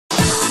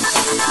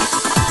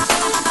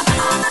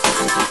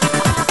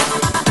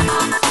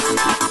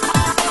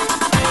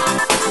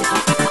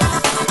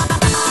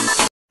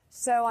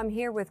So I'm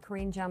here with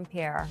Corinne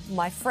Jean-Pierre,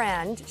 my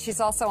friend. She's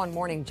also on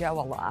Morning Joe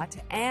a lot,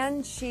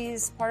 and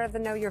she's part of the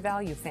Know Your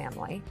Value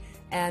family.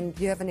 And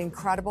you have an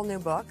incredible new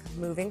book,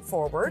 Moving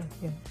Forward.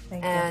 Thank you.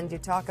 Thank and you.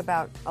 You talk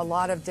about a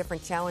lot of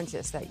different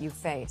challenges that you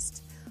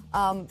faced.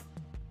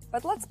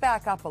 But let's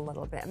back up a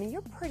little bit. I mean,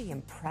 you're pretty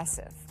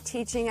impressive.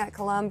 Teaching at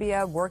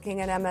Columbia, working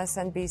at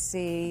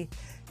MSNBC,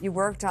 you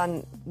worked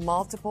on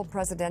multiple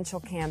presidential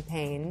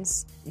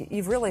campaigns.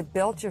 You've really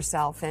built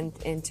yourself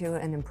into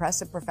an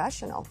impressive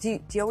professional. Do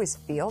you always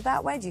feel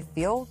that way? Do you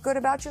feel good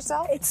about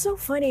yourself? It's so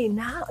funny.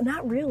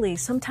 Not really.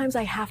 Sometimes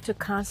I have to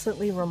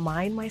constantly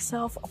remind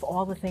myself of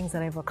all the things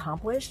that I've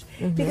accomplished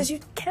because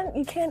you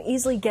can't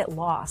easily get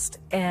lost.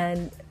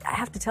 And I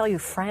have to tell you,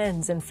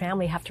 friends and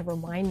family have to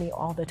remind me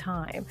all the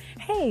time.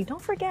 Hey,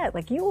 don't forget,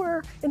 like you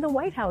were in the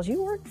White House,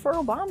 you worked for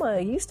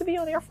Obama, you used to be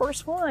on Air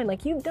Force One,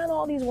 like you've done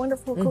all these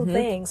wonderful, cool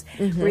things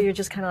where you're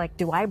just kind of like,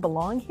 do I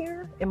belong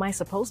here? Am I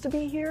supposed to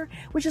be here?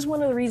 Which is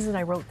one of the reasons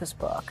I wrote this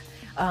book,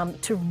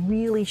 to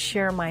really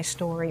share my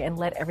story and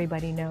let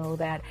everybody know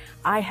that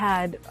I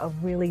had a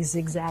really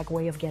zigzag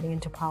way of getting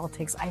into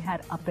politics. I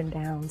had up and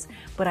downs,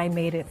 but I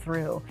made it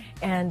through.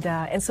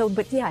 And so,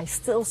 but yeah, I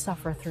still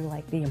suffer through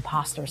like the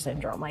imposter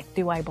syndrome. Like,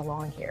 do I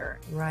belong here?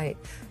 Right.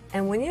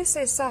 And when you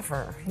say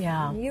suffer,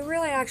 yeah, you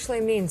really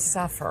actually mean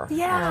suffer.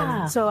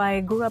 Yeah. So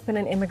I grew up in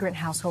an immigrant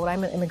household.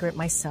 I'm an immigrant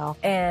myself.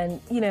 And,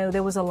 you know,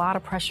 there was a lot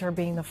of pressure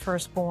being the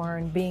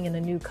firstborn, being in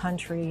a new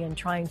country and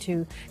trying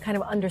to kind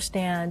of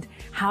understand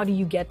how do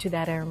you get to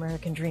that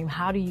American dream?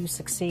 How do you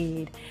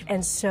succeed?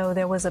 And so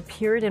there was a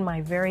period in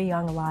my very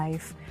young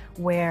life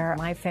where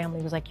my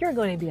family was like, you're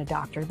going to be a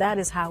doctor. That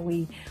is how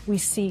we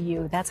see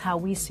you. That's how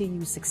we see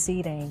you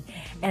succeeding.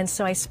 And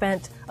so I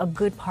spent a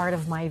good part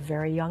of my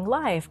very young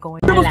life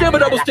going, triple stamp, a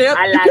double stamp.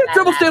 You can't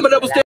triple stamp, a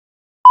double stamp.